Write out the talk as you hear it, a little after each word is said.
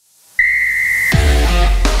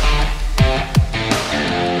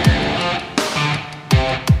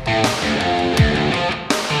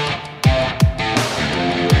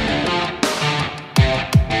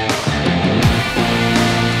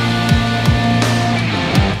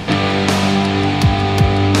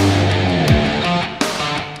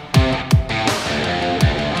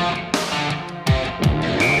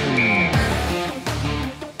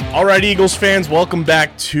All right, Eagles fans, welcome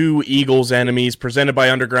back to Eagles Enemies, presented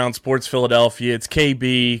by Underground Sports Philadelphia. It's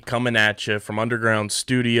KB coming at you from Underground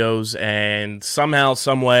Studios, and somehow,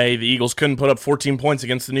 someway, the Eagles couldn't put up 14 points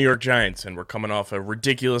against the New York Giants, and we're coming off a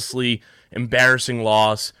ridiculously embarrassing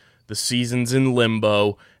loss. The season's in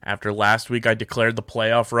limbo. After last week, I declared the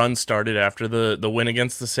playoff run started after the win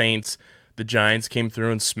against the Saints. The Giants came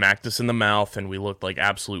through and smacked us in the mouth, and we looked like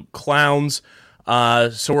absolute clowns.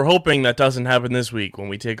 So we're hoping that doesn't happen this week when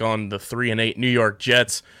we take on the 3-8 New York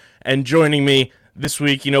Jets. And joining me this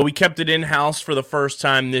week, we kept it in-house for the first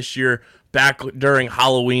time this year, back during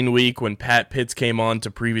Halloween week when Pat Pitts came on to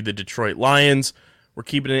preview the Detroit Lions. We're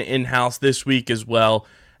keeping it in-house this week as well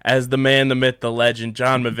as the man, the myth, the legend,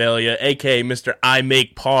 John Mavalia, a.k.a. Mr. I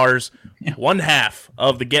Make Pars, one half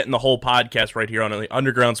of the Getting the Whole podcast right here on the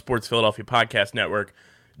Underground Sports Philadelphia Podcast Network,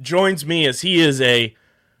 joins me as he is a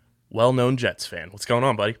well-known Jets fan. What's going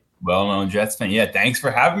on, buddy? Well-known Jets fan. Yeah, thanks for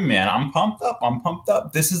having me, man. I'm pumped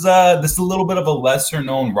up. This is a little bit of a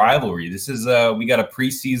lesser-known rivalry. This is we got a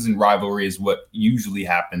preseason rivalry is what usually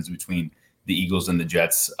happens between the Eagles and the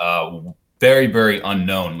Jets. Very, very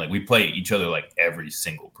unknown. Like, we play each other like every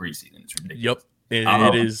single preseason. It's ridiculous. Yep.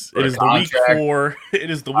 It is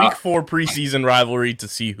the week 4 preseason rivalry to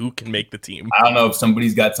see who can make the team. I don't know if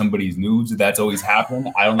somebody's got somebody's nudes. That's always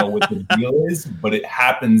happened. I don't know what the deal is, but it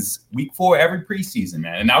happens week 4 every preseason,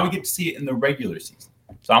 man. And now we get to see it in the regular season.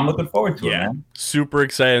 So I'm looking forward to it, man. Super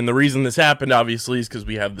excited. And the reason this happened, obviously, is because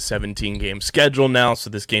we have the 17-game schedule now. So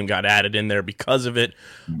this game got added in there because of it.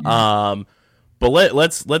 Mm-hmm. But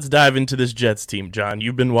let's dive into this Jets team, John.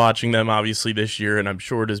 You've been watching them, obviously, this year, and I'm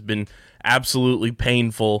sure it has been absolutely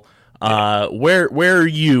painful. Where are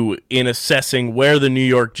you in assessing where the New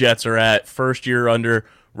York Jets are at? First year under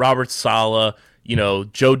Robert Saleh,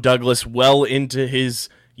 Joe Douglas well into his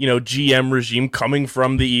GM regime, coming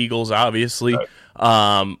from the Eagles, obviously.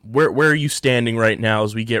 Right. Where are you standing right now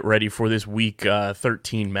as we get ready for this Week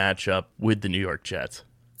 13 matchup with the New York Jets?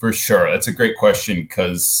 For sure. That's a great question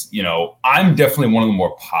because, I'm definitely one of the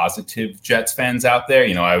more positive Jets fans out there.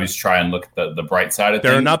 I always try and look at the bright side of things.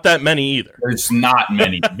 There are not that many either. There's not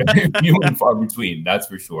many. Very few and far between, that's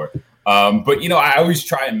for sure. But, I always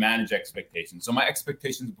try and manage expectations. So my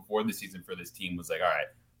expectations before the season for this team was like, all right,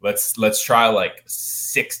 let's try like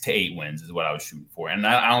 6 to 8 wins is what I was shooting for. And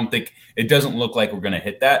I don't think – it doesn't look like we're going to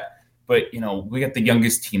hit that. But, we got the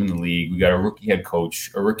youngest team in the league. We got a rookie head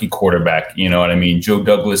coach, a rookie quarterback. You know what I mean? Joe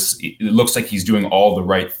Douglas, it looks like he's doing all the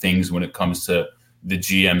right things when it comes to the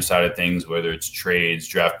GM side of things, whether it's trades,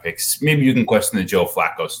 draft picks. Maybe you can question the Joe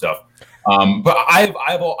Flacco stuff. But I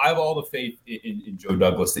have all the faith in Joe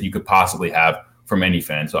Douglas that you could possibly have from any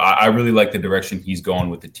fan. So I really like the direction he's going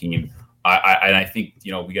with the team. I think,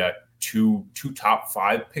 we got two top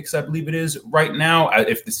 5 picks, I believe it is, right now,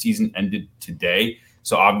 if the season ended today.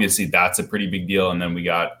 So obviously that's a pretty big deal. And then we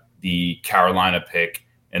got the Carolina pick.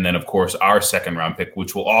 And then, of course, our 2nd round pick,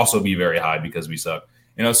 which will also be very high because we suck.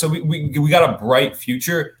 So we got a bright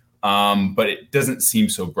future, but it doesn't seem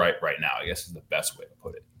so bright right now, I guess is the best way to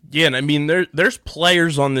put it. Yeah, and I mean, there's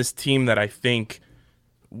players on this team that I think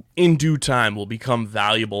in due time will become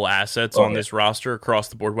valuable assets on this roster across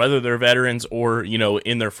the board, whether they're veterans or,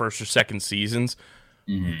 in their first or second seasons.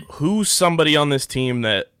 Mm-hmm. Who's somebody on this team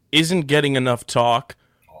that isn't getting enough talk,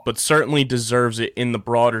 but certainly deserves it in the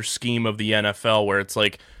broader scheme of the NFL, where it's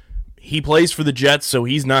like he plays for the Jets, so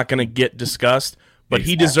he's not going to get discussed, but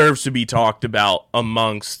he deserves to be talked about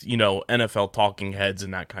amongst, NFL talking heads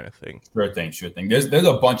and that kind of thing. Sure thing. There's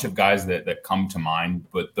a bunch of guys that come to mind,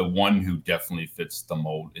 but the one who definitely fits the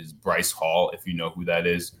mold is Bryce Hall, if you know who that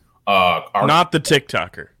is. Not the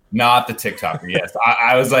TikToker. Not the TikToker. Yes,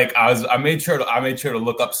 I made sure to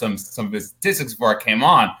look up some of his statistics before I came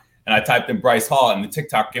on, and I typed in Bryce Hall, and the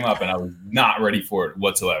TikTok came up, and I was not ready for it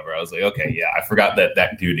whatsoever. I was like, okay, yeah, I forgot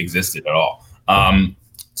that dude existed at all.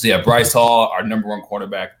 So yeah, Bryce Hall, our number 1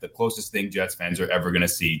 cornerback, the closest thing Jets fans are ever going to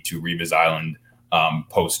see to Revis Island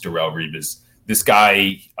post Darrelle Revis. This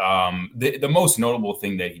guy, the most notable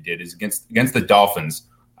thing that he did is against the Dolphins.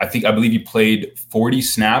 I believe he played 40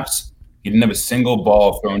 snaps. He didn't have a single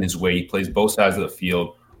ball thrown his way. He plays both sides of the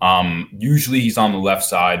field. Usually he's on the left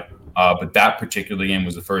side, but that particular game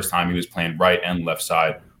was the first time he was playing right and left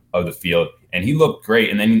side of the field. And he looked great.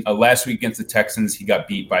 And then last week against the Texans, he got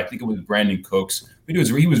beat by, I think it was Brandon Cooks. But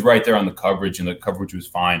he was right there on the coverage, and the coverage was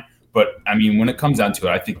fine. But, I mean, when it comes down to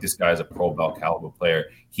it, I think this guy is a Pro Bowl caliber player.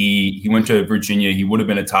 He went to Virginia. He would have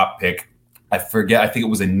been a top pick. I forget. I think it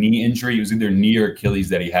was a knee injury. It was either knee or Achilles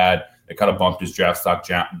that he had. It kind of bumped his draft stock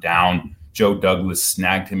down. Joe Douglas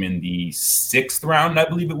snagged him in the 6th round, I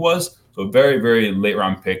believe it was. So a very, very late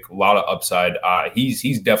round pick, a lot of upside.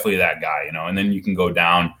 He's definitely that guy, And then you can go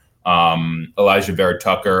down Elijah Vera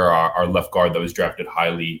Tucker, our left guard that was drafted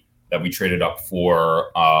highly, that we traded up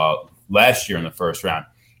for last year in the first round.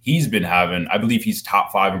 He's been having, I believe he's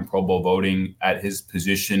top 5 in Pro Bowl voting at his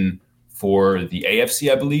position for the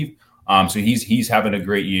AFC, I believe. So he's having a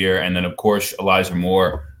great year. And then, of course, Elijah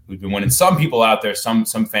Moore, who's been winning some people out there, some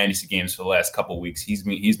fantasy games for the last couple of weeks. He's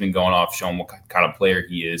been going off, showing what kind of player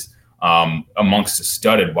he is amongst the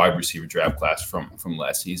studded wide receiver draft class from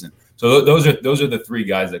last season. So those are the 3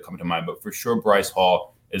 guys that come to mind. But for sure, Bryce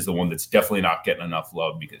Hall is the one that's definitely not getting enough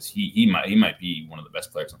love, because he might be one of the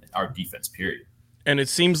best players on our defense, period. And it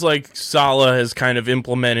seems like Saleh has kind of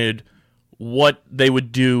implemented what they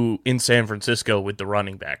would do in San Francisco with the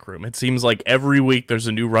running back room. It seems like every week there's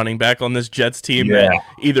a new running back on this Jets team that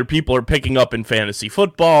either people are picking up in fantasy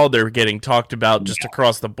football, they're getting talked about just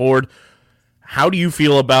across the board. How do you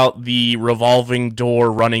feel about the revolving door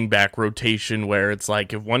running back rotation, where it's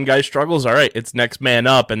like if one guy struggles, all right, it's next man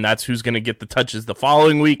up, and that's who's going to get the touches the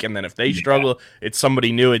following week, and then if they struggle, it's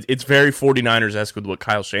somebody new. It's very 49ers-esque with what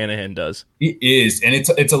Kyle Shanahan does. It is, and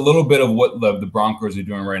it's a little bit of what the Broncos are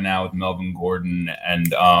doing right now with Melvin Gordon and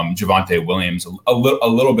Javonte Williams, a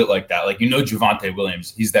little bit like that. Like, Javonte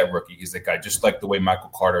Williams, he's that rookie. He's that guy, just like the way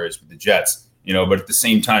Michael Carter is with the Jets. But at the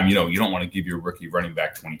same time, you don't want to give your rookie running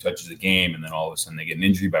back 20 touches a game, and then all of a sudden they get an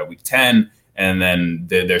injury by week 10, and then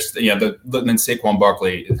then Saquon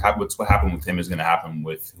Barkley, what happened with him is going to happen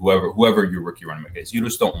with whoever your rookie running back is. You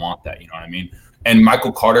just don't want that, you know what I mean? And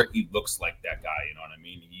Michael Carter, he looks like that guy, you know what I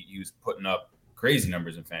mean? He was putting up crazy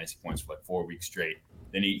numbers in fantasy points for like 4 weeks straight.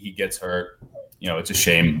 Then he gets hurt. It's a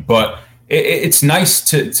shame, but it's nice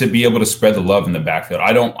to be able to spread the love in the backfield.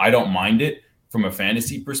 I don't mind it. From a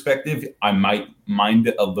fantasy perspective, I might mind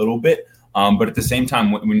it a little bit, but at the same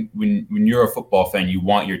time, when you're a football fan, you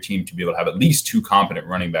want your team to be able to have at least 2 competent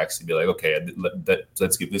running backs to be like, okay,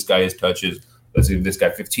 let's give this guy his touches, let's give this guy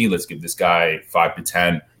 15, let's give this guy 5 to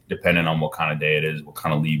 10, depending on what kind of day it is, what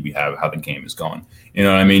kind of lead we have, how the game is going. You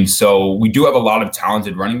know what I mean? So we do have a lot of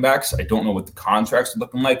talented running backs. I don't know what the contracts are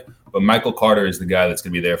looking like, but Michael Carter is the guy that's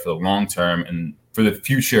going to be there for the long term and for the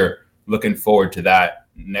future. Looking forward to that.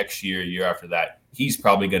 Next year after that, he's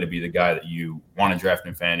probably going to be the guy that you want to draft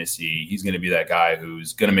in fantasy. He's going to be that guy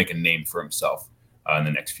who's going to make a name for himself in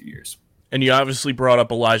the next few years. And you obviously brought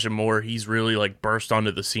up Elijah Moore. He's really burst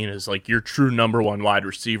onto the scene as your true number 1 wide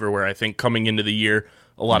receiver, where I think coming into the year,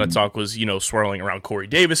 a lot of talk was, swirling around Corey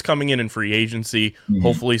Davis coming in free agency,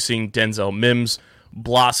 hopefully seeing Denzel Mims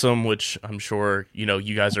blossom, which I'm sure,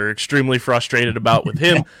 you guys are extremely frustrated about with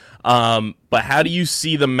him. But how do you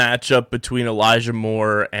see the matchup between Elijah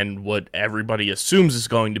Moore and what everybody assumes is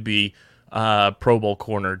going to be Pro Bowl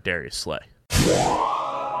corner Darius Slay?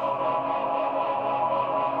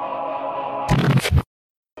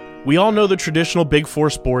 We all know the traditional Big Four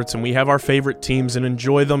sports, and we have our favorite teams and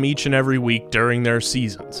enjoy them each and every week during their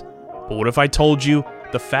seasons. But what if I told you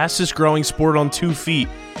the fastest growing sport on 2 feet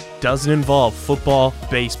doesn't involve football,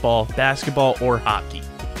 baseball, basketball, or hockey?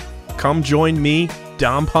 Come join me,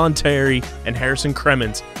 Dom Ponteri, and Harrison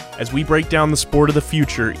Kremens as we break down the sport of the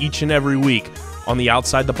future each and every week on the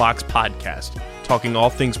Outside the Box podcast, talking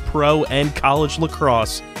all things pro and college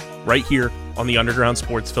lacrosse right here on the Underground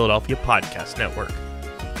Sports Philadelphia Podcast Network.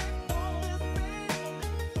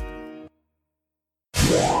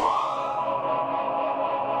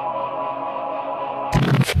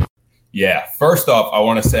 Yeah, first off, I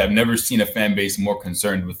want to say I've never seen a fan base more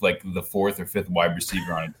concerned with the 4th or 5th wide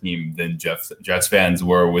receiver on a team than Jets fans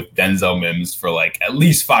were with Denzel Mims for at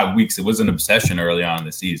least 5 weeks. It was an obsession early on in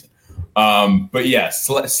the season. But yeah,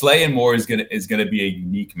 Slay and Moore is gonna be a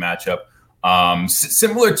unique matchup.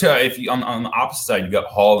 Similar to if you on the opposite side you got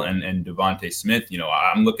Hall and Devontae Smith.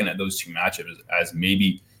 I'm looking at those 2 matchups as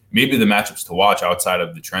maybe the matchups to watch outside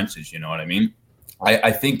of the trenches. You know what I mean?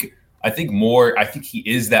 I think Moore, he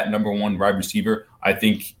is that number 1 wide receiver. I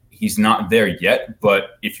think he's not there yet,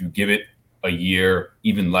 but if you give it a year,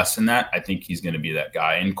 even less than that, I think he's going to be that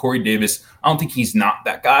guy. And Corey Davis, I don't think he's not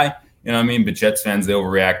that guy. You know what I mean? But Jets fans, they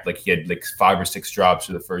overreact. He had 5 or 6 drops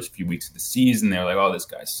for the first few weeks of the season. They're like, oh, this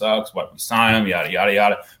guy sucks. Why don't we sign him? Yada, yada,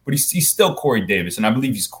 yada. But he's still Corey Davis. And I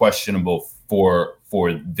believe he's questionable for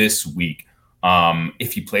this week.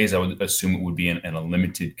 If he plays, I would assume it would be in a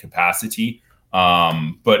limited capacity.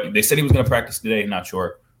 But they said he was going to practice today. Not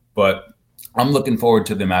sure, but I'm looking forward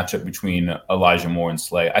to the matchup between Elijah Moore and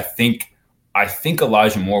Slay. I think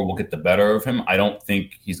Elijah Moore will get the better of him. I don't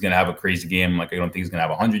think he's going to have a crazy game. I don't think he's going to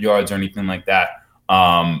have 100 yards or anything like that.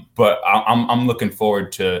 But I'm looking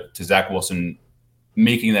forward to Zach Wilson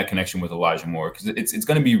making that connection with Elijah Moore, because it's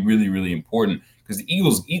going to be really, really important. Because the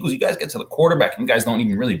Eagles, you guys get to the quarterback, and you guys don't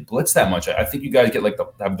even really blitz that much. I think you guys get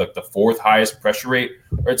have the fourth highest pressure rate,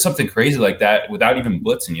 or it's something crazy like that, without even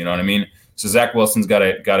blitzing. You know what I mean? So Zach Wilson's got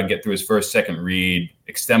to get through his first, second read,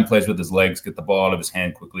 extend plays with his legs, get the ball out of his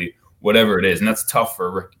hand quickly, whatever it is, and that's tough for a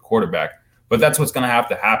rookie quarterback. But that's what's going to have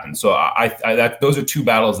to happen. So those are two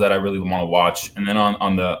battles that I really want to watch. And then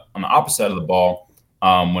on the opposite side of the ball,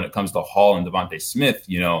 when it comes to Hall and Devontae Smith,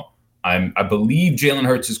 I believe Jalen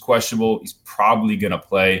Hurts is questionable. He's probably going to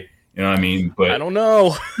play. You know what I mean? But I don't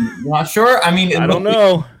know. You're not sure? I mean, I don't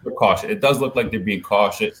know. They're cautious. It does look like they're being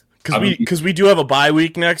cautious. Because we do have a bye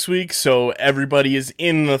week next week, so everybody is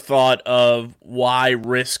in the thought of why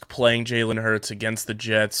risk playing Jalen Hurts against the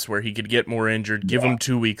Jets, where he could get more injured, give him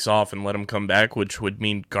 2 weeks off, and let him come back, which would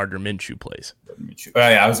mean Gardner Minshew plays.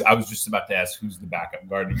 I was just about to ask who's the backup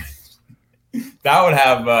Gardner. That would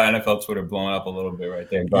have NFL Twitter blowing up a little bit right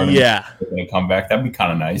there. Gardner going to come back. That'd be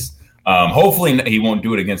kind of nice. Hopefully he won't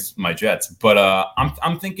do it against my Jets, but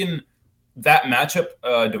I'm thinking that matchup,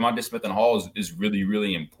 DeVonta Smith and Hall, is really,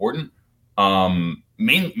 really important.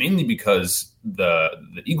 Mainly because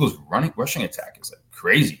the Eagles' rushing attack is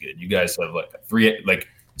crazy good. You guys have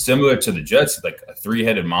similar to the Jets, like a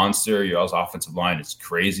 3-headed monster. Your offensive line is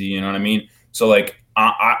crazy. You know what I mean? So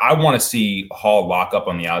I want to see Hall lock up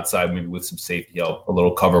on the outside, maybe with some safety help, a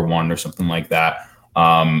little cover one or something like that.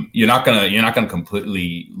 You're not gonna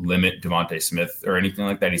completely limit DeVonta Smith or anything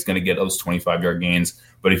like that. He's gonna get those 25-yard gains,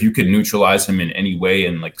 but if you could neutralize him in any way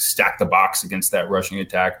and stack the box against that rushing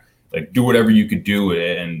attack, do whatever you could do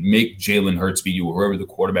and make Jalen Hurts beat you, or whoever the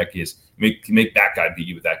quarterback is, make that guy beat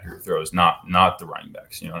you with accurate throws, not the running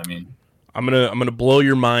backs. You know what I mean? I'm gonna blow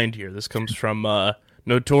your mind here. This comes from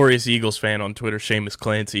notorious Eagles fan on Twitter, Seamus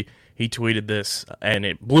Clancy. He tweeted this, and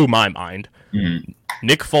it blew my mind. Mm-hmm.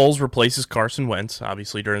 Nick Foles replaces Carson Wentz,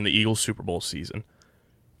 obviously, during the Eagles Super Bowl season.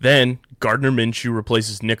 Then Gardner Minshew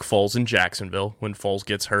replaces Nick Foles in Jacksonville when Foles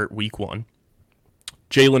gets hurt week 1.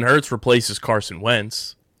 Jalen Hurts replaces Carson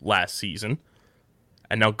Wentz last season.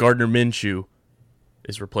 And now Gardner Minshew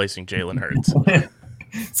is replacing Jalen Hurts.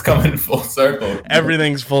 It's coming full circle.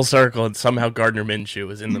 Everything's full circle, and somehow Gardner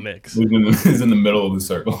Minshew is in the mix. He's in the middle of the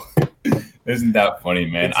circle. Isn't that funny,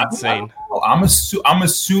 man? It's insane. I'm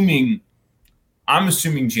assuming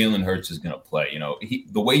Jalen Hurts is going to play.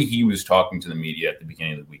 The way he was talking to the media at the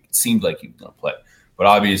beginning of the week, it seemed like he was going to play. But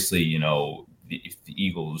obviously, if the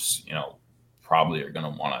Eagles, probably are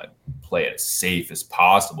going to want to play it as safe as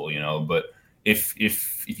possible. But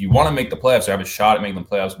if you want to make the playoffs or have a shot at making the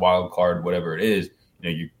playoffs, wild card, whatever it is,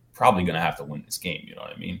 you're probably going to have to win this game. You know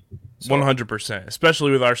what I mean? 100%,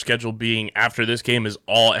 especially with our schedule being after this game is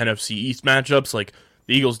all NFC East matchups.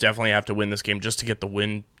 The Eagles definitely have to win this game just to get the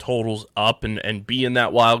win totals up and be in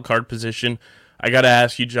that wild card position. I got to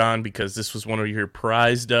ask you, John, because this was one of your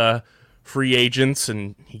prized free agents,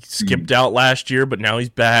 and he skipped out last year, but now he's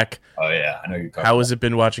back. Oh, yeah. I know you're talking How has it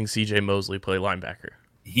been watching C.J. Mosley play linebacker?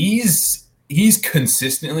 He's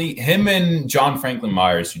consistently – him and John Franklin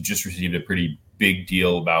Myers, who just received a pretty big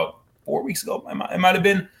deal about 4 weeks ago, it might have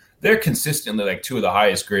been – they're consistently two of the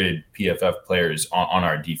highest graded PFF players on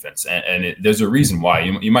our defense. And there's a reason why.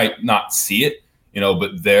 You might not see it,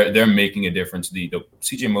 but they're making a difference. The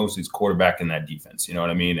CJ Mosley's quarterback in that defense, you know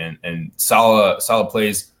what I mean? And Saleh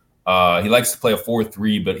plays, he likes to play a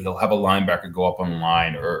 4-3, but he'll have a linebacker go up on the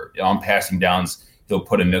line, or on passing downs, he'll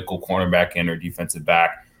put a nickel cornerback in or defensive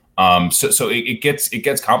back. So it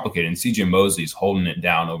gets complicated, and CJ Mosley's holding it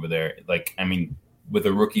down over there. With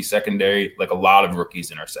a rookie secondary, a lot of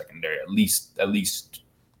rookies in our secondary, at least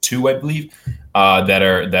 2, I believe,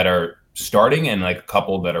 that are starting, and a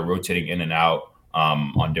couple that are rotating in and out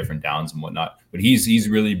on different downs and whatnot. But he's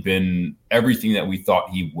really been everything that we thought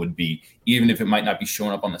he would be, even if it might not be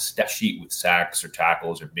showing up on the stat sheet with sacks or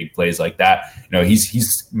tackles or big plays like that.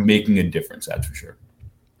 He's making a difference, that's for sure.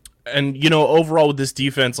 And overall with this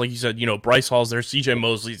defense, like you said, Bryce Hall's there, CJ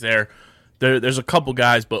Mosley's there. There's a couple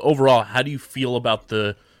guys, but overall, how do you feel about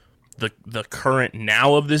the current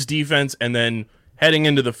now of this defense, and then heading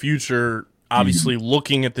into the future? Obviously,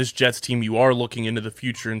 looking at this Jets team, you are looking into the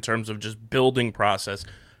future in terms of just building process.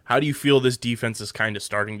 How do you feel this defense is kind of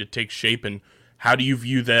starting to take shape, and how do you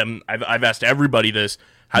view them? I've asked everybody this.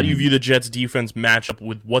 How do you view the Jets defense match up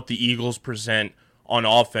with what the Eagles present on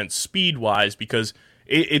offense speed-wise? Because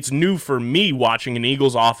it's new for me watching an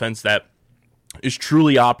Eagles offense that is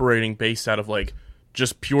truly operating based out of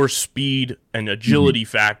just pure speed and agility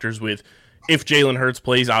factors. With if Jalen Hurts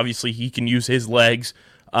plays, obviously he can use his legs.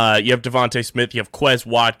 You have DeVonta Smith, you have Quez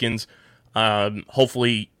Watkins,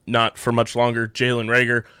 hopefully not for much longer, Jalen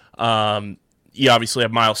Reagor. you obviously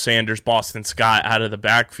have Miles Sanders, Boston Scott out of the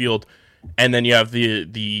backfield, and then you have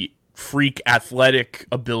the freak athletic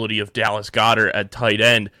ability of Dallas Goedert at tight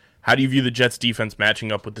end. How do you view the Jets defense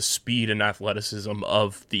matching up with the speed and athleticism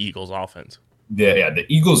of the Eagles offense? The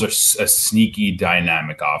Eagles are a sneaky,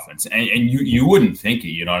 dynamic offense, and you wouldn't think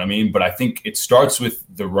it, you know what I mean? But I think it starts with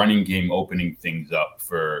the running game opening things up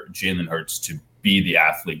for Jalen Hurts to be the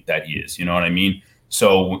athlete that he is, you know what I mean?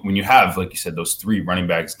 So when you have, like you said, those three running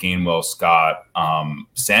backs, Gainwell, Scott,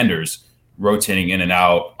 Sanders, rotating in and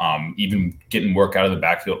out, even getting work out of the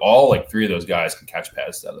backfield, all like three of those guys can catch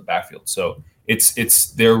passes out of the backfield. So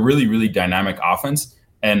they're a really, really dynamic offense.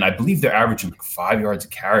 And I believe they're averaging like 5 yards a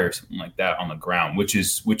carry or something like that on the ground, which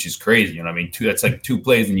is crazy. You know what I mean? That's like 2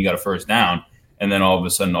 plays and you got a first down. And then all of a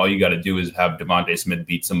sudden, all you got to do is have Devontae Smith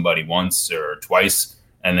beat somebody once or twice.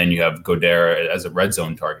 And then you have Goedert as a red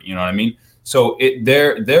zone target. You know what I mean? So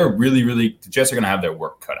they're really, really, the Jets are going to have their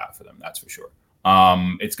work cut out for them. That's for sure.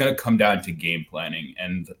 It's going to come down to game planning.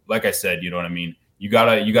 And like I said, you know what I mean? You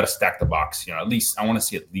gotta stack the box. You know, at least I want to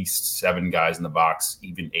see at least 7 guys in the box,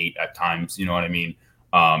 even 8 at times. You know what I mean?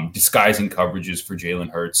 Disguising coverages for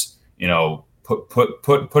Jalen Hurts. You know,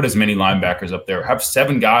 put as many linebackers up there. Have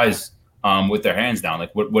 7 guys with their hands down.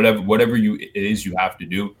 Like whatever it is you have to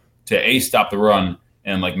do to stop the run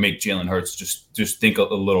and like make Jalen Hurts just think a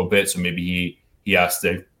little bit. So maybe he has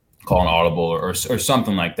to call an audible or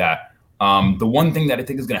something like that. The one thing that I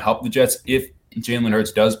think is going to help the Jets if Jalen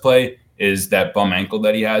Hurts does play is that bum ankle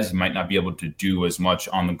that he has. He might not be able to do as much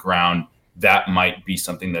on the ground. That might be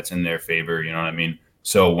something that's in their favor. You know what I mean?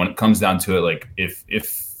 So when it comes down to it, like if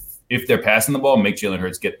they're passing the ball, make Jalen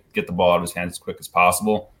Hurts get the ball out of his hands as quick as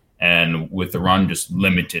possible. And with the run, just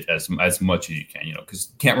limit it as much as you can, you know, because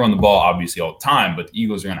you can't run the ball obviously all the time, but the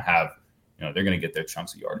Eagles are going to have, you know, they're going to get their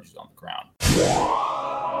chunks of yardages on the ground.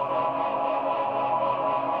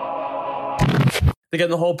 The Get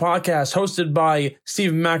in the Hole podcast, hosted by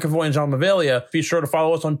Steve McAvoy and John Mavalia. Be sure to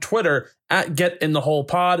follow us on Twitter at Get in the Hole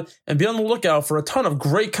Pod and be on the lookout for a ton of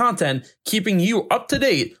great content keeping you up to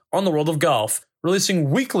date on the world of golf. Releasing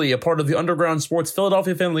weekly, a part of the Underground Sports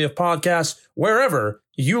Philadelphia family of podcasts, wherever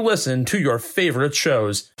you listen to your favorite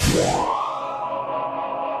shows.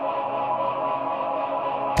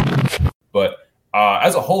 But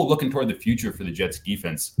as a whole, looking toward the future for the Jets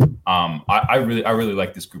defense, I really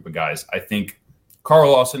like this group of guys. I think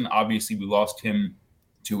Carl Lawson, obviously we lost him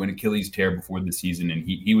to an Achilles tear before the season, and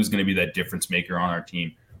he was going to be that difference maker on our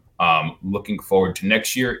team. Looking forward to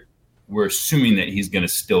next year, we're assuming that he's going to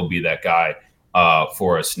still be that guy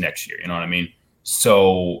for us next year. You know what I mean?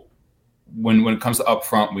 So when it comes to up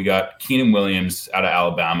front, we got Keenan Williams out of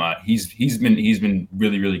Alabama. He's been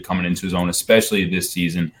really, really coming into his own, especially this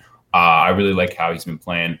season. I really like how he's been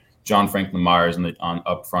playing. John Franklin Myers on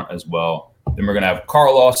up front as well. Then we're going to have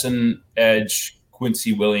Carl Lawson, edge,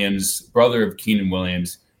 Quincy Williams, brother of Keenan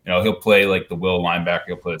Williams. You know, he'll play like the Will linebacker.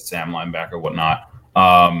 He'll play the Sam linebacker, whatnot.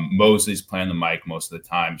 Mosley's playing the Mike most of the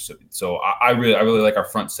time. So I really like our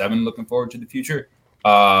front 7 looking forward to the future.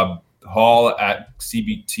 Hall at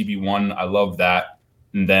CB1. I love that.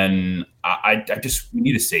 And then we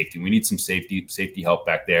need a safety. We need some safety help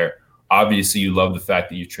back there. Obviously, you love the fact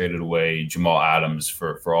that you traded away Jamal Adams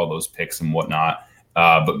for all those picks and whatnot.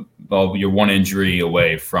 But you're one injury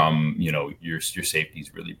away from, you know, your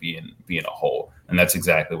safeties really being a hole. And that's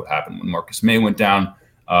exactly what happened when Marcus May went down.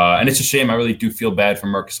 And it's a shame. I really do feel bad for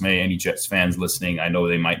Marcus May. Any Jets fans listening, I know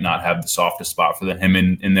they might not have the softest spot for him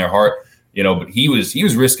in their heart, you know, but he was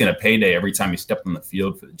risking a payday every time he stepped on the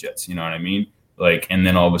field for the Jets. You know what I mean? Like, and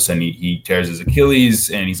then all of a sudden he tears his Achilles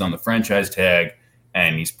and he's on the franchise tag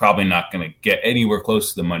and he's probably not going to get anywhere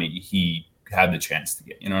close to the money he had the chance to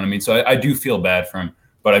get. You know what I mean? So I do feel bad for him,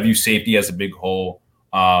 but I view safety as a big hole.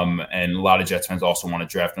 And a lot of Jets fans also want to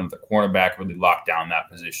draft another cornerback, really lock down that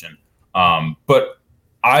position. But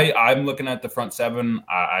I'm looking at the front 7.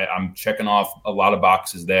 I'm checking off a lot of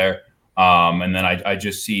boxes there. And then I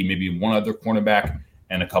just see maybe one other cornerback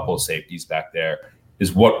and a couple of safeties back there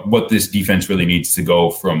is what this defense really needs to go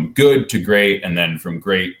from good to great and then from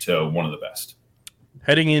great to one of the best.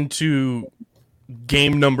 Heading into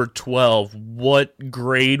game number 12, what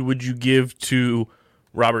grade would you give to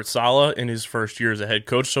Robert Saleh in his first year as a head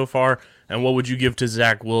coach so far? And what would you give to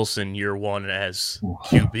Zach Wilson year 1 as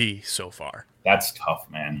QB so far? That's tough,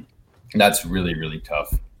 man. That's really, really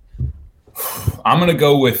tough. I'm going to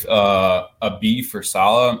go with a B for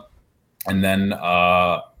Saleh and then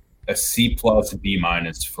a C+,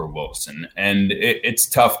 B- for Wilson. And it's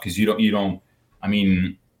tough because you don't, I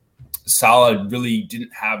mean, Saleh really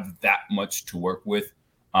didn't have that much to work with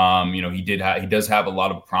He does have a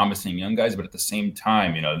lot of promising young guys, but at the same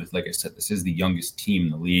time, like I said, this is the youngest team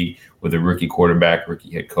in the league with a rookie quarterback,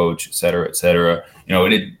 rookie head coach, et cetera, et cetera.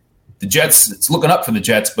 The Jets, it's looking up for the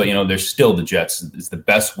Jets, but they're still the Jets. It's the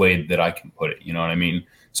best way that I can put it. You know what I mean?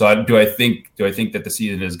 So do I think that the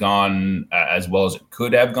season has gone as well as it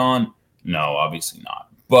could have gone? No, obviously not.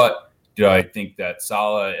 But do I think that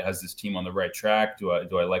Saleh has this team on the right track? Do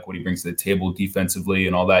I like what he brings to the table defensively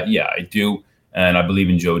and all that? Yeah, I do. And I believe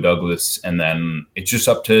in Joe Douglas. And then it's just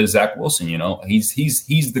up to Zach Wilson.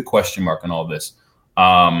 He's the question mark in all this.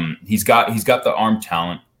 He's got the arm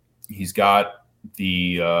talent. He's got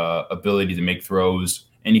the ability to make throws,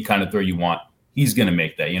 any kind of throw you want. He's going to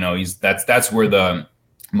make that. That's where the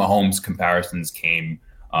Mahomes comparisons came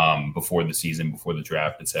before the season, before the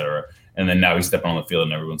draft, et cetera. And then now he's stepping on the field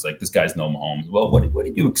and everyone's like, this guy's no Mahomes. Well, what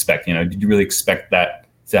did you expect? Did you really expect that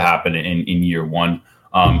to happen in year one?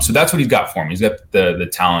 So that's what he's got for him. He's got the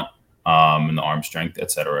talent and the arm strength,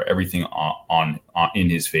 et cetera, everything on in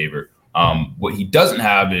his favor. What he doesn't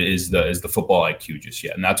have is the football IQ just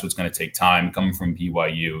yet. And that's what's going to take time coming from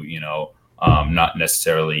BYU, not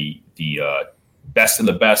necessarily the best of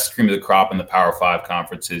the best, cream of the crop in the Power 5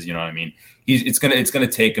 conferences. You know what I mean? It's gonna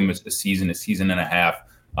take him a season and a half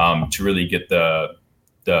to really get the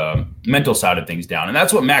mental side of things down. And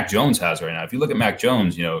that's what Mac Jones has right now. If you look at Mac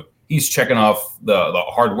Jones, he's checking off the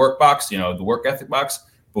hard work box, the work ethic box.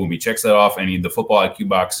 Boom, he checks that off. And the football IQ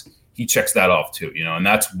box, he checks that off too. And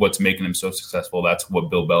that's what's making him so successful. That's what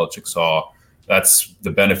Bill Belichick saw. That's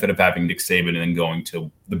the benefit of having Nick Saban and then going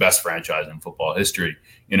to the best franchise in football history.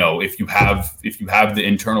 If you have the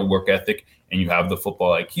internal work ethic and you have the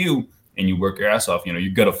football IQ and you work your ass off, you're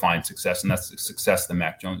going to find success. And that's the success that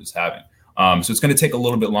Mac Jones is having. So it's going to take a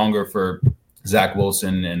little bit longer for Zach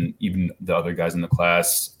Wilson and even the other guys in the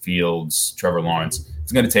class, Fields, Trevor Lawrence.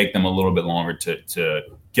 It's going to take them a little bit longer to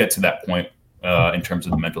get to that point in terms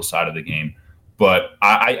of the mental side of the game. But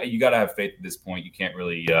you got to have faith at this point. You can't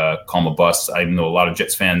really call him a bust. I know a lot of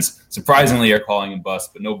Jets fans surprisingly are calling him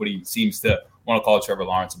bust, but nobody seems to want to call Trevor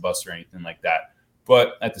Lawrence a bust or anything like that.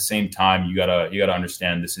 But at the same time, you gotta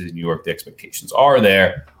understand this is New York. The expectations are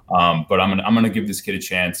there. But I'm gonna give this kid a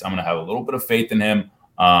chance. I'm gonna have a little bit of faith in him.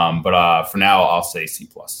 But for now, I'll say C+.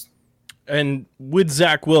 And with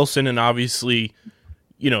Zach Wilson, and obviously,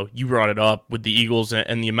 you brought it up with the Eagles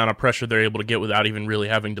and the amount of pressure they're able to get without even really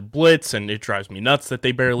having to blitz, and it drives me nuts that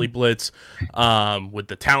they barely blitz with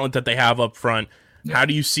the talent that they have up front. Yeah. How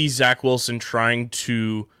do you see Zach Wilson trying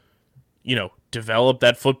to, develop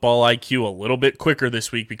that football IQ a little bit quicker this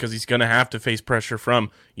week, because he's going to have to face pressure from,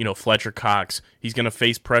 Fletcher Cox. He's going to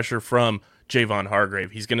face pressure from Javon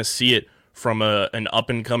Hargrave. He's going to see it from an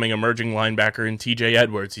up-and-coming emerging linebacker in TJ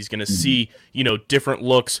Edwards. He's going to see, different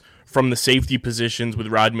looks from the safety positions with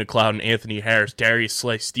Rodney McLeod and Anthony Harris, Darius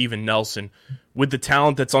Slay, Steven Nelson. With the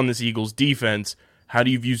talent that's on this Eagles defense, how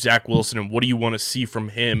do you view Zach Wilson, and what do you want to see from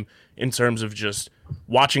him in terms of just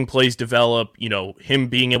watching plays develop, him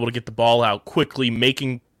being able to get the ball out quickly,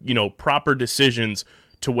 making, proper decisions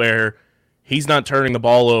to where he's not turning the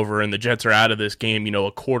ball over and the Jets are out of this game,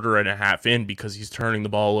 a quarter and a half in because he's turning the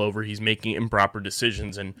ball over, he's making improper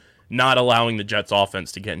decisions and not allowing the Jets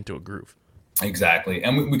offense to get into a groove. Exactly.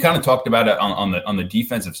 And we kind of talked about it on the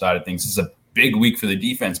defensive side of things. This is a big week for the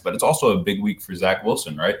defense, but it's also a big week for Zach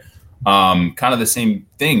Wilson, right? Kind of the same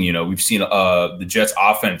thing. We've seen the Jets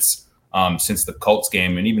offense since the Colts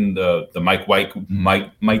game, and even the Mike White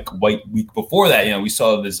week before that. We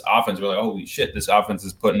saw this offense. We're like, holy shit, this offense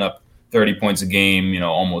is putting up 30 points a game.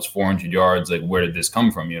 Almost 400 yards. Like, where did this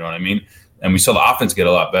come from? You know what I mean? And we saw the offense get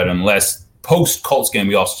a lot better. Unless post Colts game,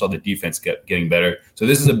 we also saw the defense getting better. So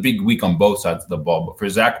this is a big week on both sides of the ball. But for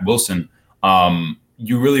Zach Wilson,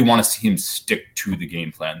 you really want to see him stick to the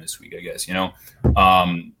game plan this week, I guess.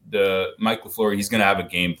 The Mike LaFleur, he's going to have a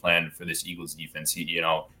game plan for this Eagles defense.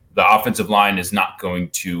 The offensive line is not going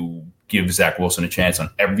to give Zach Wilson a chance on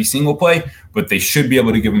every single play, but they should be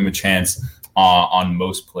able to give him a chance on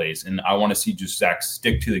most plays. And I want to see just Zach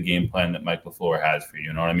stick to the game plan that Mike LaFleur has for you.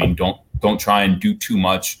 You know what I mean? Don't try and do too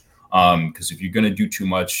much, because if you're going to do too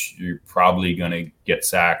much, you're probably going to get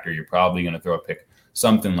sacked, or you're probably going to throw a pick,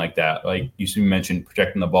 something like that. Like you mentioned,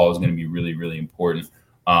 protecting the ball is going to be really, really important.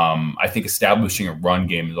 I think establishing a run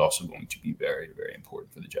game is also going to be very, very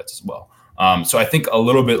important for the Jets as well. So I think a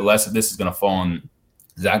little bit less of this is going to fall on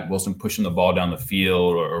Zach Wilson pushing the ball down the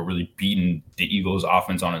field or really beating the Eagles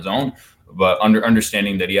offense on his own, but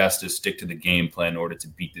understanding that he has to stick to the game plan in order to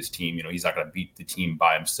beat this team. He's not going to beat the team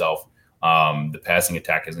by himself. The passing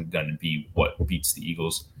attack isn't going to be what beats the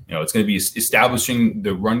Eagles. It's going to be establishing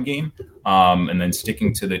the run game, and then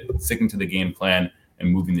sticking to the game plan and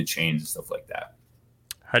moving the chains and stuff like that.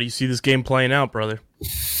 How do you see this game playing out, brother?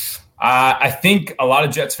 I think a lot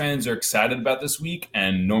of Jets fans are excited about this week,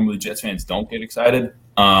 and normally Jets fans don't get excited.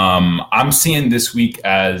 I'm seeing this week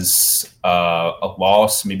as a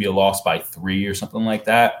loss, maybe a loss by 3 or something like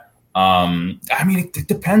that. I mean, it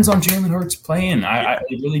depends on Jalen Hurts playing.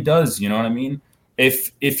 It really does. You know what I mean?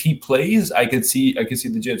 If he plays, I could see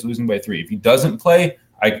the Jets losing by 3. If he doesn't play,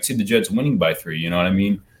 I could see the Jets winning by 3. You know what I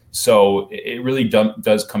mean? So it really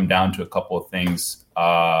does come down to a couple of things.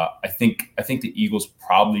 I think the Eagles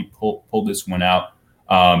probably pull this one out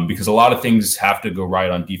because a lot of things have to go right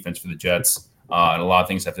on defense for the Jets, and a lot of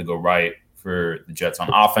things have to go right for the Jets on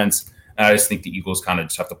offense. And I just think the Eagles kind of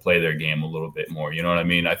just have to play their game a little bit more. You know what I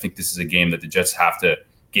mean? I think this is a game that the Jets have to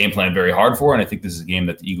game plan very hard for, and I think this is a game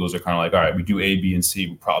that the Eagles are kind of like, all right, we do A, B, and C,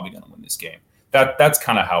 we're probably going to win this game. That's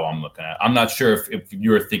kind of how I'm looking at it. I'm not sure if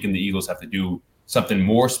you're thinking the Eagles have to do something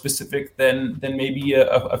more specific than maybe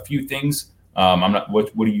a few things. I'm not.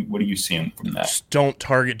 What are you seeing from that? Just don't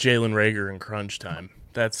target Jalen Reagor in crunch time.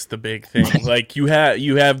 That's the big thing. Like you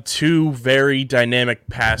have two very dynamic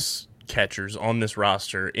pass catchers on this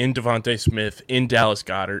roster in Devontae Smith, in Dallas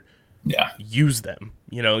Goedert. Yeah, use them.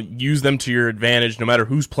 Use them to your advantage. No matter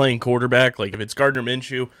who's playing quarterback. Like if it's Gardner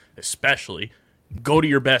Minshew, especially. Go to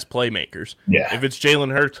your best playmakers. Yeah. If it's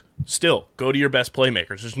Jalen Hurts, still go to your best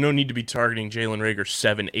playmakers. There's no need to be targeting Jalen Reagor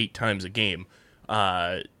 7-8 times a game.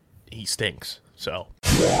 He stinks. So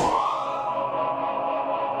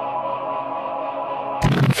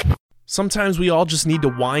sometimes we all just need to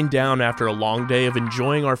wind down after a long day of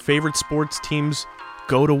enjoying our favorite sports teams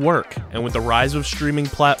go to work. And with the rise of streaming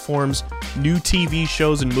platforms, new TV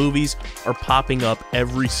shows and movies are popping up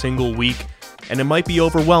every single week. And it might be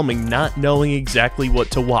overwhelming not knowing exactly what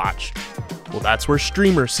to watch. Well, that's where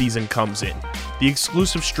Streamer Season comes in, the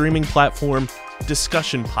exclusive streaming platform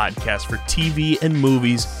discussion podcast for TV and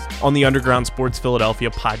movies on the Underground Sports Philadelphia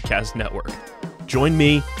podcast network. Join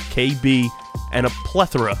me, KB, and a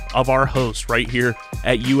plethora of our hosts right here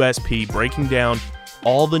at USP breaking down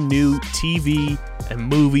all the new TV and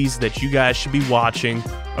movies that you guys should be watching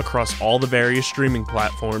across all the various streaming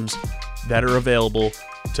platforms that are available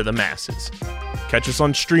to the masses. Catch us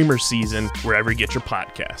on Streamer Season wherever you get your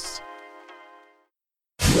podcasts.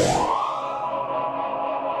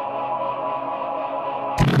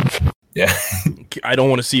 Yeah. I don't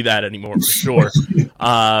want to see that anymore for sure.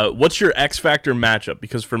 What's your X Factor matchup?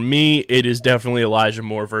 Because for me, it is definitely Elijah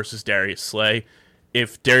Moore versus Darius Slay.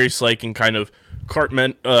 If Darius Slay can kind of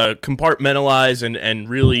compartmentalize and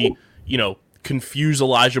really, confuse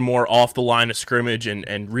Elijah Moore off the line of scrimmage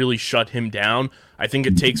and really shut him down, I think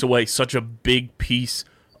it takes away such a big piece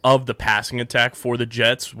of the passing attack for the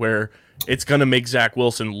Jets where it's going to make Zach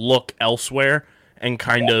Wilson look elsewhere and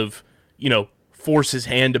kind of, force his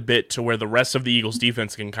hand a bit to where the rest of the Eagles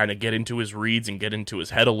defense can kind of get into his reads and get into his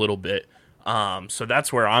head a little bit. So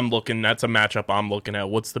that's where I'm looking. That's a matchup I'm looking at.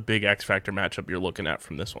 What's the big X Factor matchup you're looking at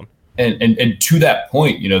from this one? And to that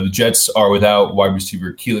point, the Jets are without wide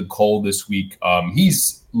receiver Keelan Cole this week.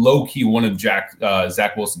 He's low-key one of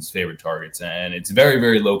Zach Wilson's favorite targets, and it's very,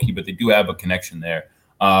 very low-key, but they do have a connection there.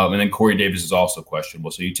 And then Corey Davis is also questionable.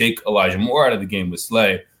 So you take Elijah Moore out of the game with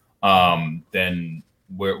Slay, then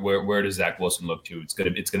where does Zach Wilson look to? It's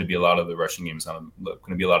gonna be a lot of the rushing games. Going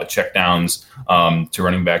to be a lot of checkdowns to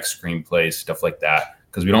running back screen plays, stuff like that.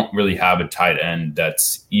 Because we don't really have a tight end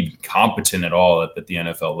that's even competent at all at the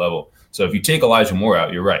NFL level. So if you take Elijah Moore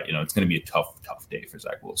out, you're right. It's going to be a tough day for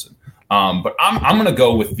Zach Wilson. But I'm going to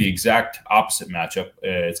go with the exact opposite matchup.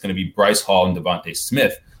 It's going to be Bryce Hall and Devontae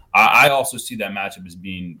Smith. I also see that matchup as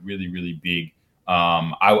being really, really big.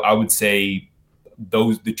 I would say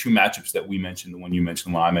the two matchups that we mentioned, the one you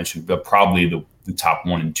mentioned, the one I mentioned, but probably the top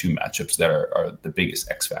 1 and 2 matchups that are the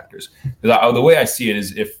biggest X factors. The way I see it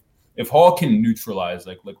is if Hall can neutralize,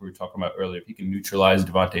 like we were talking about earlier, if he can neutralize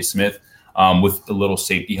Devontae Smith with a little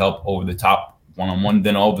safety help over the top one-on-one,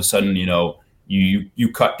 then all of a sudden,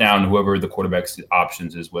 you cut down whoever the quarterback's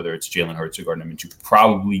options is, whether it's Jalen Hurts or Gardner Minshew,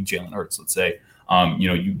 probably Jalen Hurts, let's say.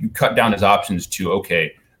 You cut down his options to,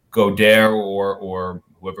 okay, go Dare or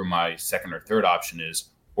whoever my second or third option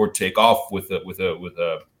is, or take off with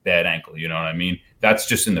a bad ankle. You know what I mean? That's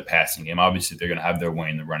just in the passing game. Obviously, they're going to have their way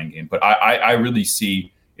in the running game, but I really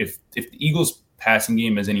see. If the Eagles' passing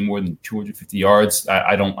game has any more than 250 yards,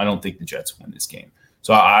 I don't think the Jets win this game.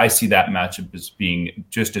 So I see that matchup as being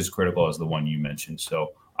just as critical as the one you mentioned.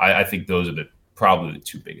 So I think those are probably the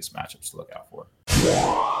two biggest matchups to look out for.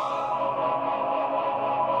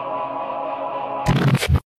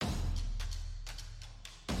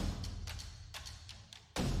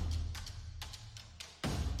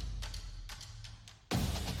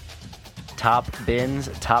 Top bins,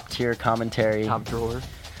 top tier commentary. Top drawer.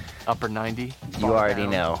 Upper 90? You already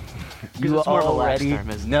know. You it's more of a lax term,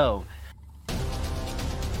 isn't it? know.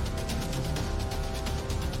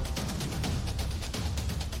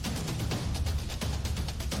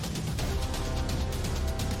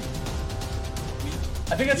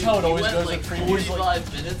 I think that's how it always goes in previews.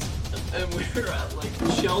 45 minutes, and we were at like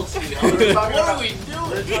Chelsea. What are we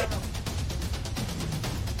doing?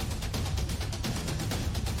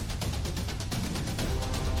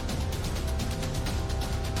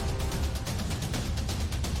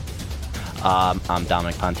 I'm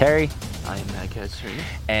Dominic Ponteri. I am Matt Ketzer.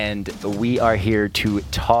 And we are here to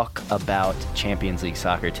talk about Champions League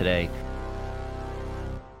soccer today.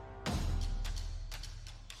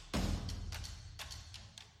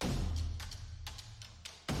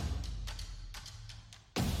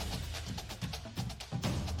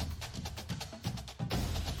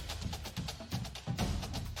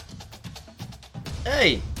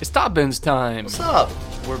 Hey, it's Top Bins time. What's up?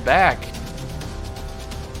 We're back.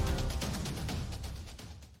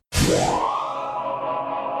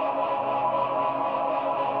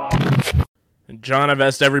 John, I've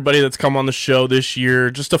asked everybody that's come on the show this year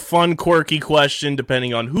just a fun, quirky question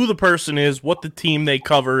depending on who the person is, what the team they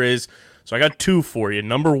cover is. So I got two for you.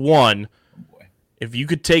 Number one, if you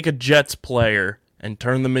could take a Jets player and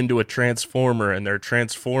turn them into a Transformer and their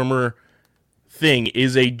Transformer thing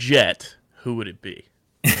is a jet, who would it be?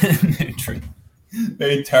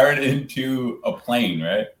 They turn into a plane,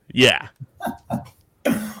 right? Yeah.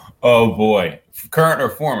 Oh boy, current or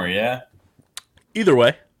former? Yeah, Either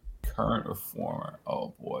way. current or former.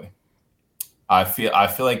 Oh boy, I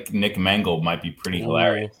feel like Nick Mangold might be pretty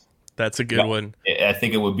hilarious. That's a good one. I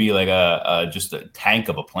think it would be like just a tank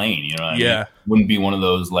of a plane. You know what I mean? Yeah. It wouldn't be one of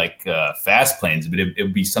those like fast planes, but it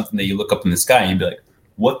would be something that you look up in the sky and you'd be like,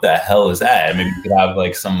 "What the hell is that?" And maybe you could have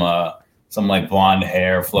like some like blonde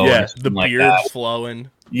hair flowing. Yeah, the like beard that. flowing.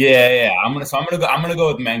 Yeah. I'm gonna go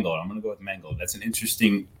with Mangold. That's an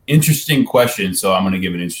interesting question. So I'm gonna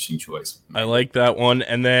give an interesting choice. I like that one.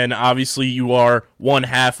 And then obviously you are one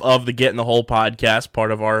half of the Get in the Hole podcast,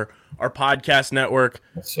 part of our podcast network.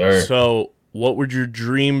 Yes, sir. So what would your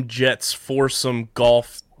dream Jets foursome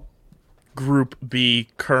golf group be?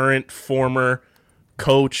 Current, former,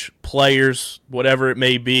 coach, players, whatever it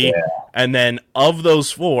may be. Yeah. And then of those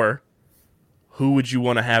four, who would you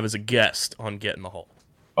want to have as a guest on Get in the Hole?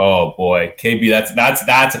 Oh boy, KB, that's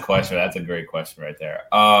a question. That's a great question right there.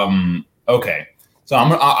 Okay, so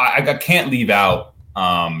I can't leave out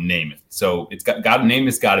Namath. So it's got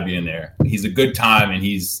Namath's got to be in there. He's a good time, and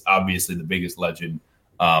he's obviously the biggest legend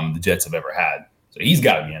the Jets have ever had. So he's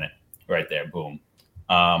got to be in it right there. Boom.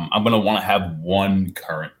 I'm gonna want to have one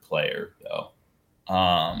current player though.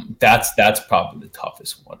 That's probably the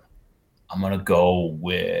toughest one. I'm gonna go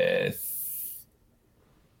with.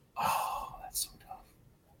 Oh, that's so tough.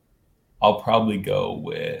 I'll probably go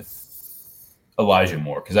with Elijah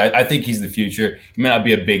Moore because I think he's the future. He may not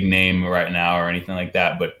be a big name right now or anything like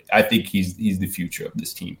that, but I think he's the future of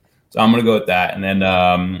this team. So I'm going to go with that. And then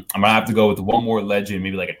I'm going to have to go with one more legend,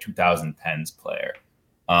 maybe like a 2010s player.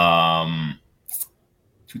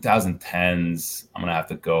 2010s, I'm going to have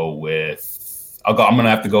to go with – I'm going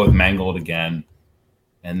to have to go with Mangold again.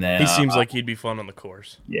 And then He seems like he'd be fun on the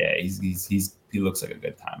course. yeah, he looks like a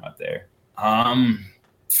good time out there. I'm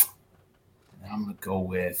gonna go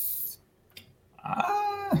with.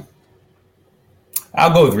 I'll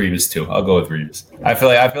go with Revis too. I'll go with Revis. I feel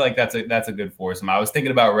like that's a good foursome. I was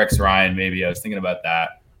thinking about Rex Ryan. Maybe I was thinking about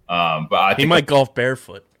that. But I think He might golf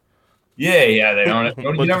barefoot. Yeah. They don't. Let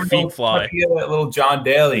You never the feet know. fly. Get a little John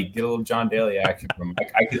Daly action from him.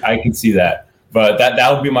 I can see that. But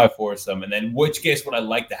that would be my foursome. And then which guest would I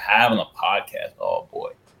like to have on the podcast? Oh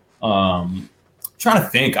boy. Trying to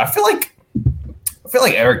think. I feel like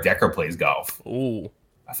Eric Decker plays golf. Ooh.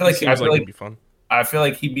 I feel like it'd be fun. I feel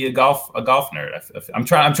like he'd be a golf nerd. I'm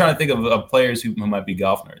trying to think of players who might be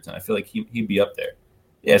golf nerds, and I feel like he'd be up there.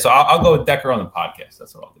 Yeah, so I'll go with Decker on the podcast.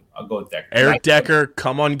 That's what I'll do. I'll go with Decker. Eric Decker,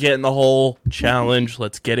 come on, Get in the Hole challenge.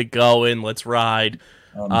 Let's get it going. Let's ride.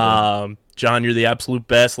 John, you're the absolute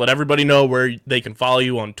best. Let everybody know where they can follow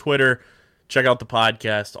you on Twitter. Check out the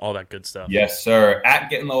podcast, all that good stuff. Yes, sir. At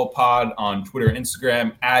Get in the Hole Pod on Twitter and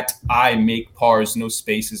Instagram. At I Make Pars, no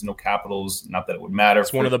spaces, no capitals. Not that it would matter.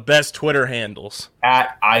 It's one of the best Twitter handles.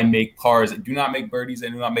 At I Make Pars. I do not make birdies. I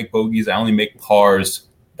do not make bogeys. I only make pars.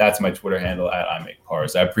 That's my Twitter handle, at I Make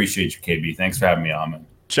Pars. I appreciate you, KB. Thanks for having me on, man.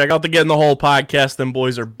 Check out the Get in the Hole podcast. Them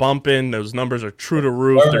boys are bumping. Those numbers are true to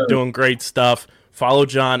roof. They're doing great stuff. Follow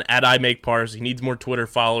John at I Make Pars. He needs more Twitter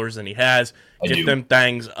followers than he has. Get them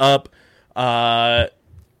things up.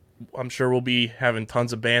 I'm sure we'll be having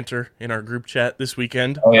tons of banter in our group chat this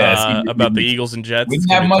weekend about the Eagles and Jets. We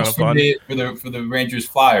didn't have much for the Rangers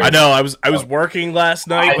Flyers. I know. I was working last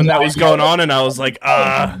night when that was going on, and I was like,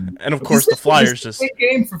 and of course the Flyers just a big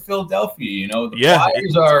game for Philadelphia. The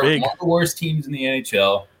Flyers are one of the worst teams in the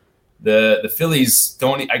NHL. The Phillies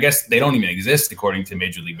don't even exist according to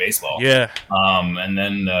Major League Baseball. Yeah. And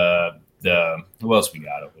then who else we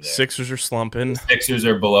got over there? Sixers are slumping. The Sixers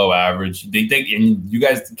are below average. And you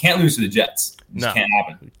guys can't lose to the Jets. No, can't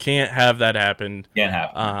happen. Can't have that happen. Can't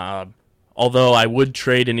happen. Although I would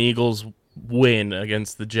trade an Eagles win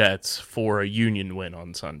against the Jets for a Union win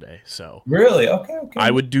on Sunday. So really, okay. I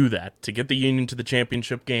would do that to get the Union to the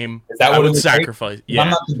championship game. Is that I what would sacrifice? Yeah. I'm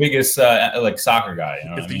not the biggest soccer guy.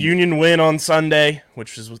 If the Union win on Sunday,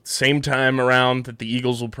 which is the same time around that the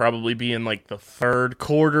Eagles will probably be in like the third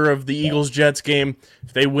quarter of the Eagles-Jets game,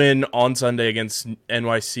 if they win on Sunday against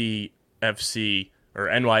NYCFC or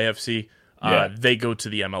NYFC, they go to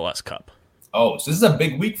the MLS Cup. Oh, so this is a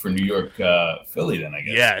big week for New York Philly then, I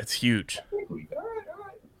guess. Yeah, it's huge. All right.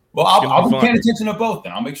 Well, I'll be paying attention to both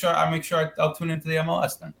then. I'll make sure I'll tune into the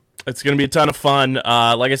MLS then. It's going to be a ton of fun.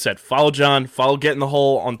 Like I said, follow John, follow Get in the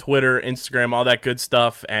Hole on Twitter, Instagram, all that good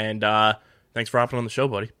stuff. And thanks for hopping on the show,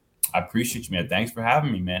 buddy. I appreciate you, man. Thanks for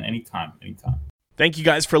having me, man. Anytime. Thank you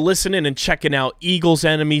guys for listening and checking out Eagles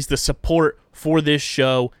Enemies. The support for this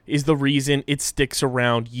show is the reason it sticks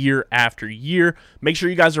around year after year. Make sure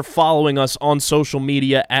you guys are following us on social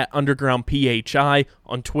media at Underground PHI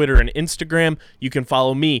on Twitter and Instagram. You can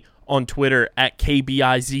follow me on Twitter at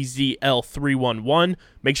KBIZZL311.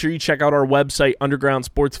 Make sure you check out our website,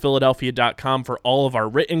 undergroundsportsphiladelphia.com, for all of our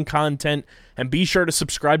written content. And be sure to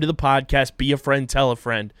subscribe to the podcast, be a friend, tell a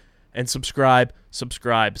friend. And subscribe,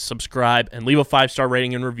 and leave a 5-star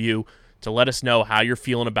rating and review to let us know how you're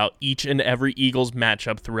feeling about each and every Eagles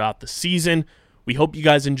matchup throughout the season. We hope you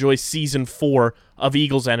guys enjoy Season 4 of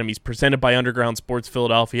Eagles Enemies, presented by Underground Sports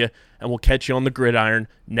Philadelphia, and we'll catch you on the gridiron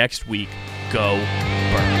next week. Go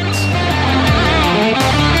Birds.